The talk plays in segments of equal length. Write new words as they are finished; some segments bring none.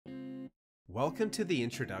Welcome to the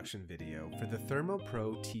introduction video for the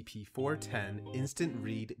ThermoPro TP410 Instant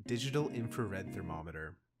Read Digital Infrared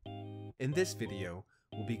Thermometer. In this video,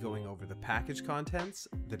 we'll be going over the package contents,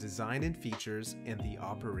 the design and features, and the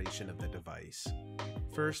operation of the device.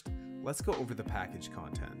 First, let's go over the package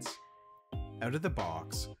contents. Out of the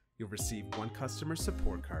box, you'll receive one customer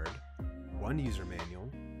support card, one user manual,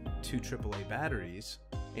 two AAA batteries,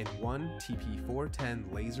 and one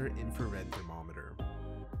TP410 laser infrared thermometer.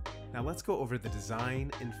 Now let's go over the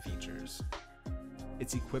design and features.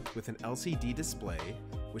 It's equipped with an LCD display,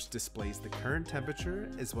 which displays the current temperature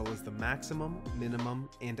as well as the maximum, minimum,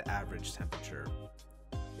 and average temperature.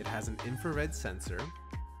 It has an infrared sensor,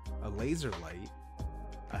 a laser light,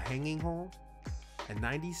 a hanging hole, a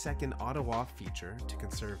 90-second auto-off feature to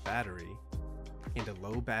conserve battery, and a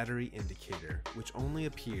low battery indicator, which only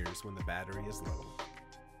appears when the battery is low.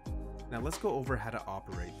 Now let's go over how to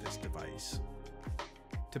operate this device.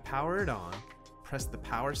 To power it on, press the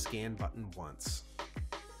power scan button once.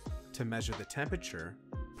 To measure the temperature,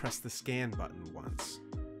 press the scan button once.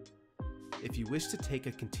 If you wish to take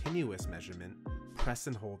a continuous measurement, press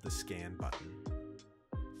and hold the scan button.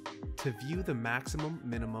 To view the maximum,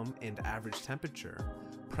 minimum, and average temperature,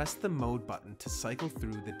 press the mode button to cycle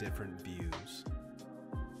through the different views.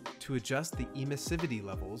 To adjust the emissivity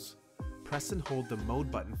levels, press and hold the mode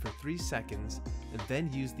button for 3 seconds and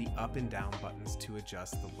then use the up and down buttons to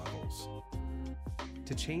adjust the levels.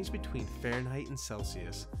 To change between Fahrenheit and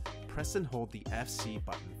Celsius, press and hold the FC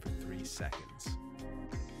button for 3 seconds.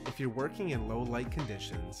 If you're working in low light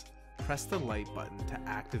conditions, press the light button to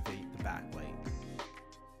activate the backlight.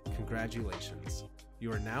 Congratulations!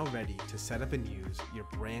 You are now ready to set up and use your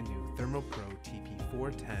brand new ThermoPro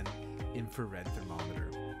TP410 infrared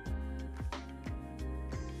thermometer.